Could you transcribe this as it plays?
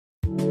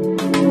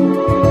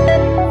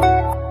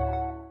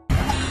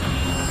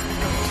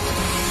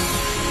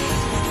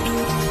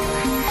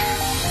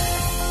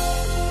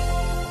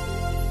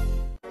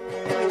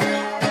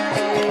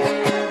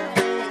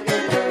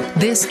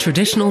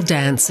traditional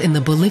dance in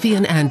the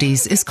Bolivian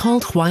Andes is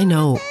called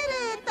huayno.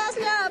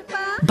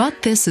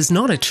 But this is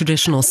not a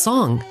traditional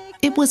song.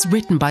 It was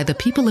written by the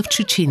people of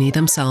Chuchini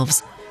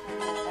themselves.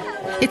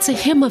 It's a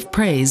hymn of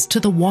praise to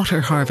the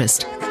water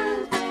harvest.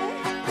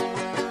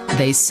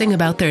 They sing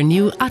about their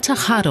new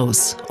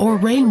atajados, or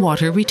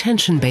rainwater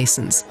retention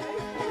basins.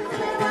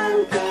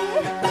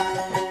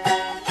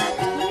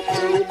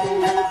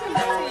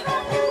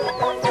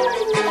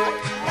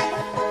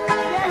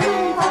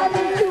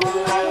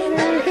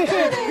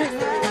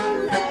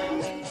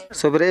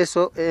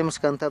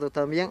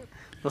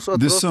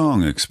 This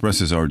song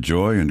expresses our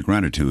joy and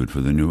gratitude for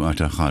the new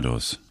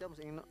atajados.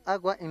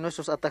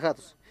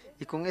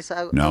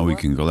 Now we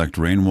can collect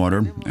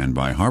rainwater, and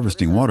by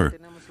harvesting water,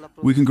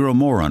 we can grow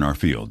more on our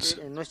fields.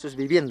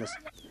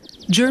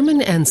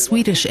 German and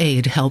Swedish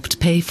aid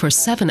helped pay for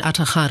 7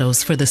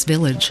 atajados for this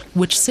village,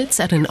 which sits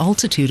at an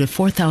altitude of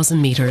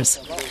 4,000 meters.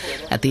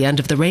 At the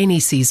end of the rainy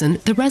season,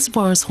 the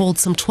reservoirs hold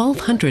some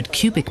 1,200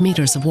 cubic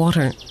meters of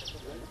water.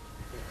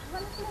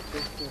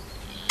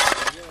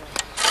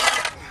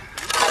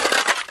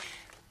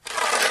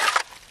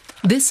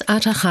 This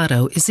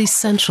atajado is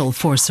essential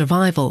for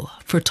survival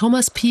for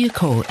Thomas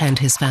Picht and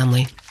his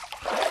family.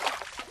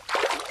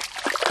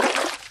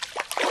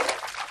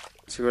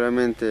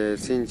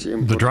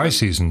 The dry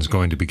season is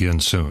going to begin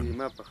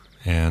soon,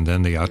 and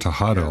then the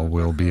atajado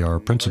will be our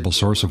principal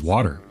source of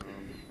water.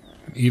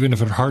 Even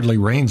if it hardly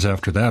rains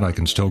after that, I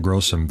can still grow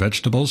some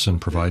vegetables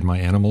and provide my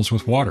animals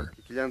with water.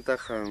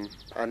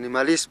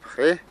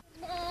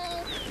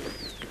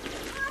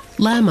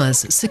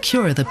 Llamas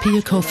secure the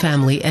Picht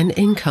family an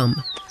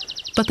income,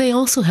 but they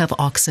also have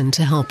oxen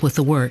to help with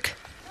the work.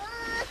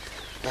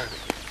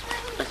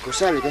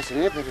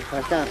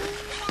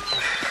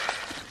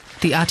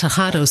 The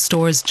atajado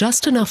stores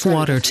just enough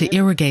water to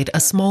irrigate a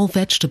small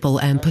vegetable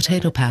and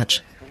potato patch.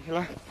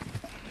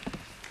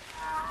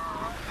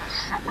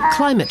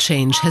 Climate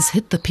change has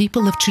hit the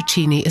people of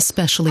Chuchini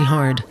especially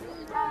hard.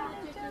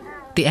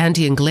 The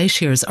Andean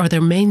glaciers are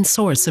their main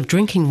source of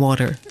drinking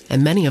water,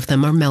 and many of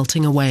them are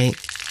melting away.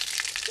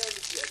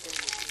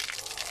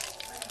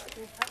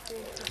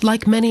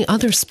 Like many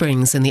other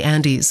springs in the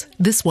Andes,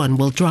 this one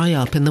will dry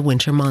up in the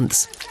winter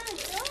months.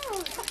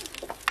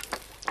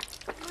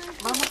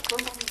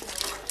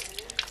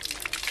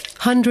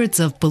 Hundreds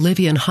of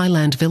Bolivian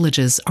highland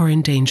villages are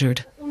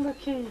endangered.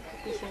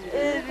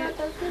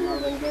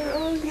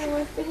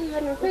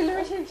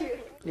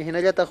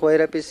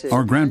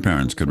 Our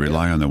grandparents could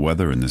rely on the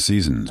weather and the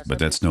seasons, but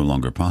that's no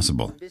longer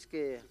possible.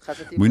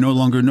 We no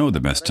longer know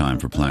the best time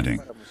for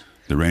planting.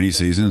 The rainy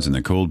seasons and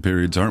the cold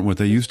periods aren't what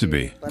they used to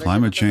be.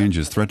 Climate change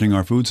is threatening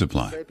our food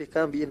supply.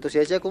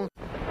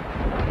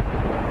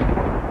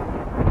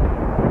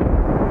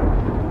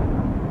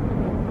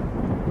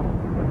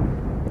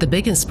 The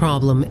biggest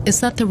problem is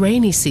that the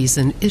rainy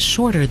season is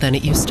shorter than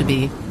it used to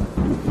be.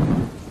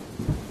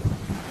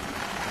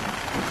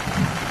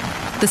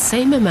 The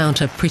same amount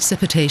of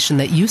precipitation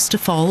that used to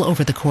fall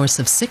over the course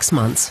of 6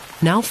 months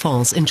now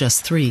falls in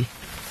just 3.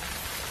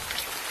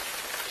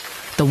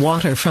 The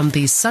water from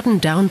these sudden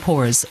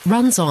downpours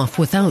runs off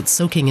without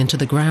soaking into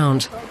the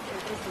ground.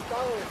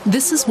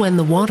 This is when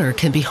the water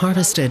can be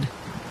harvested.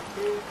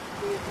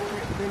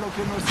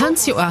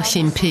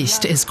 Hans-Joachim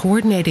Picht is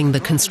coordinating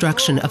the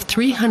construction of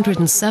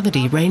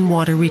 370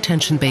 rainwater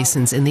retention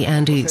basins in the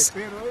Andes.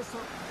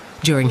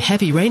 During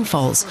heavy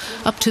rainfalls,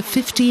 up to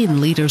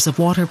 15 liters of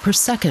water per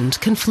second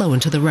can flow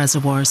into the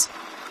reservoirs.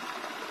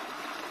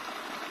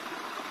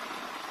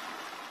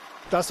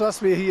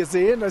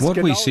 What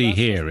we see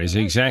here is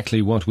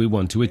exactly what we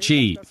want to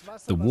achieve.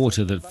 The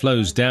water that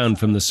flows down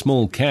from the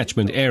small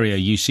catchment area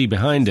you see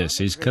behind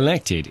us is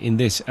collected in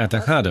this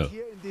atajado.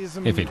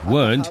 If it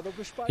weren't,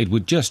 it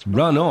would just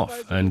run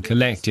off and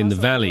collect in the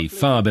valley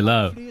far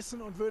below.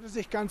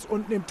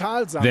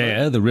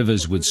 There, the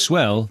rivers would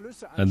swell,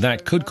 and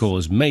that could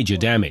cause major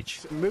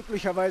damage.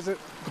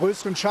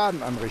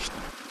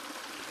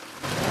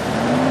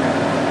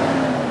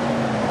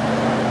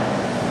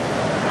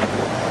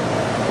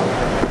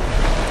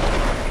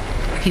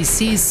 He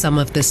sees some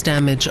of this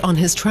damage on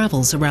his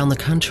travels around the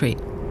country.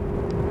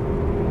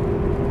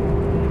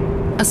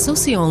 A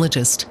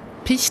sociologist,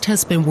 Picht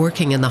has been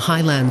working in the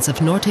highlands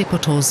of Norte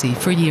Potosi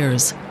for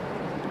years.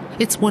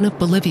 It's one of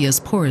Bolivia's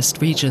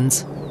poorest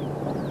regions.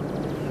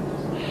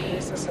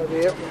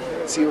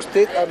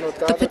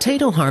 The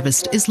potato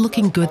harvest is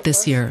looking good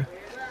this year,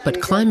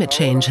 but climate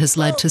change has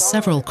led to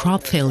several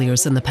crop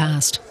failures in the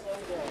past.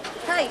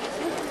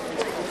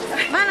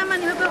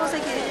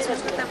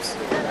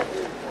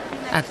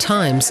 At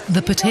times,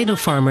 the potato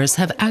farmers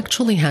have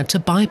actually had to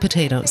buy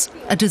potatoes,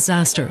 a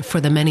disaster for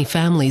the many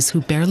families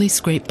who barely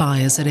scrape by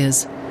as it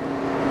is.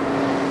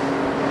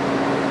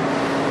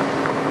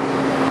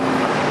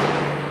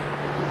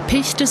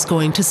 Picht is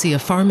going to see a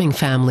farming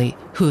family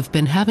who have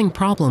been having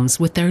problems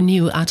with their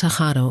new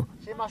atajado.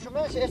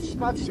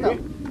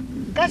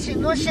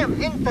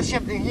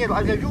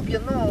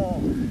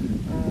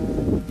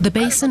 The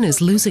basin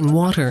is losing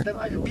water,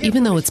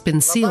 even though it's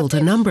been sealed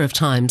a number of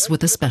times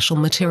with a special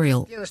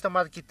material.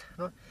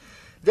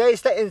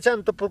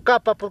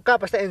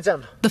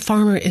 The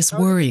farmer is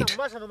worried.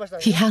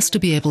 He has to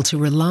be able to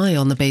rely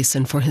on the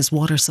basin for his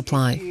water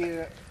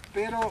supply.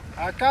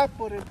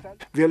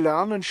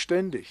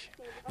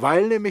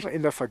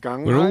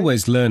 We're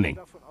always learning.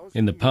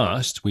 In the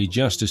past, we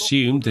just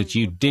assumed that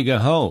you dig a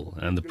hole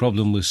and the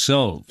problem was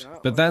solved.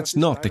 But that's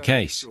not the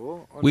case.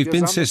 We've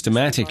been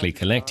systematically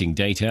collecting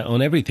data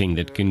on everything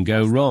that can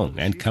go wrong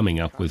and coming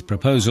up with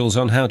proposals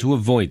on how to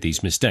avoid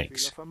these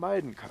mistakes.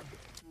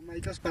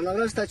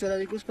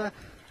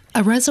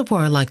 A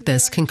reservoir like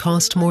this can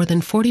cost more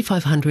than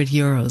 4,500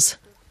 euros.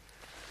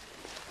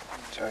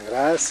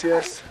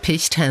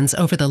 Picht hands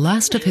over the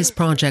last of his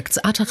project's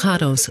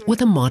atajados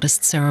with a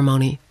modest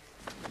ceremony.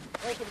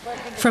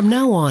 From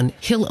now on,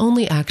 he'll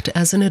only act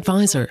as an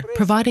advisor,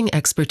 providing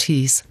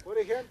expertise.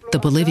 The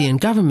Bolivian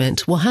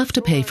government will have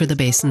to pay for the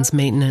basin's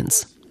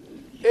maintenance.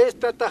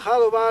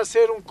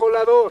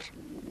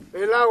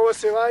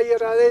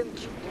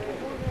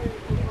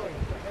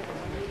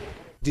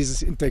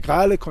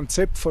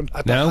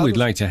 Now we'd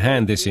like to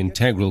hand this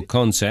integral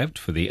concept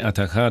for the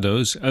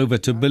atajados over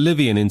to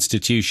Bolivian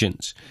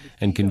institutions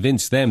and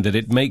convince them that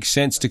it makes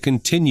sense to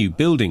continue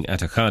building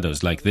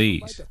atajados like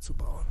these.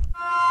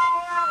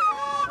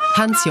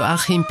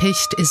 Hans-Joachim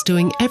Picht is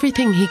doing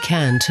everything he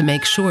can to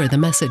make sure the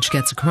message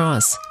gets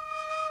across.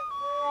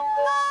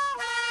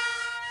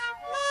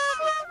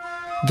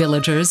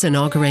 Villagers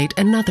inaugurate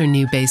another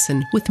new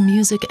basin with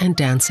music and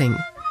dancing.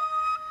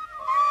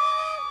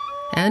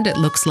 And it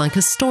looks like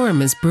a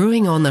storm is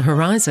brewing on the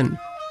horizon.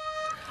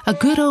 A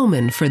good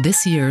omen for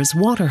this year's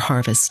water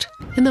harvest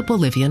in the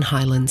Bolivian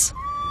highlands.